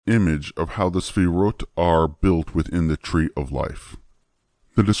image of how the Sfirot are built within the tree of life.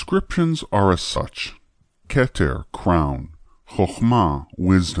 The descriptions are as such: Keter, crown; Chokhmah,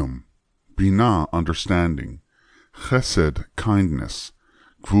 wisdom; Binah, understanding; Chesed, kindness;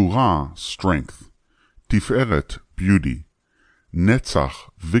 Gvura, strength; Tiferet, beauty;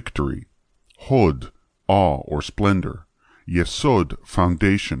 Netzach, victory; Hod, awe or splendor; Yesod,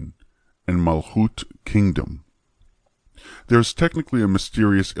 foundation; and Malchut, kingdom. There is technically a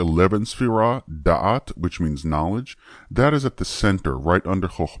mysterious 11th Sphira, Da'at, which means knowledge. That is at the center, right under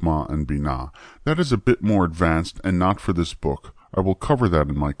Chokhmah and Binah. That is a bit more advanced and not for this book. I will cover that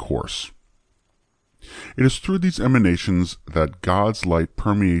in my course. It is through these emanations that God's light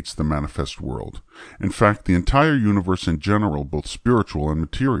permeates the manifest world. In fact, the entire universe in general, both spiritual and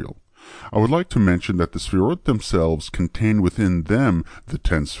material. I would like to mention that the Sfirot themselves contain within them the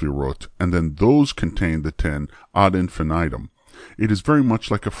 10 Sfirot, and then those contain the 10 ad infinitum. It is very much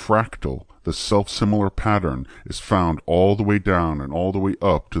like a fractal. The self-similar pattern is found all the way down and all the way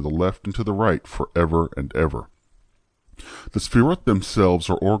up, to the left and to the right, forever and ever. The Sfirot themselves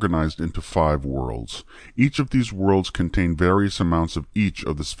are organized into 5 worlds. Each of these worlds contain various amounts of each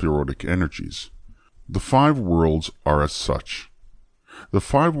of the Sphirotic energies. The 5 worlds are as such. The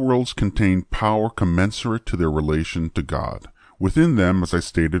 5 worlds contain power commensurate to their relation to God. Within them, as I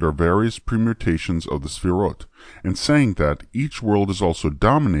stated, are various permutations of the Sfirot. And saying that, each world is also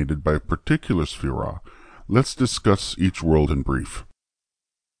dominated by a particular Sphira. Let's discuss each world in brief.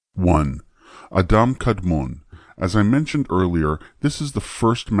 1. Adam Kadmon. As I mentioned earlier, this is the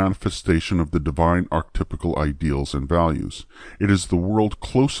first manifestation of the divine archetypical ideals and values. It is the world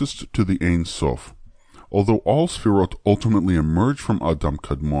closest to the Ein Sof. Although all Sfirot ultimately emerge from Adam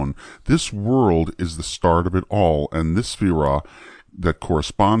Kadmon, this world is the start of it all, and this Sphira that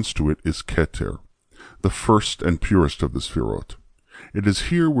corresponds to it is Keter, the first and purest of the Sfirot. It is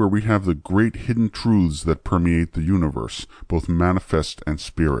here where we have the great hidden truths that permeate the universe, both manifest and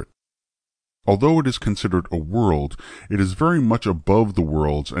spirit. Although it is considered a world, it is very much above the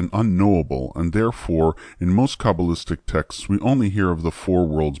worlds and unknowable, and therefore, in most Kabbalistic texts, we only hear of the 4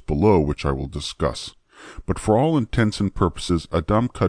 worlds below, which I will discuss. But for all intents and purposes, Adam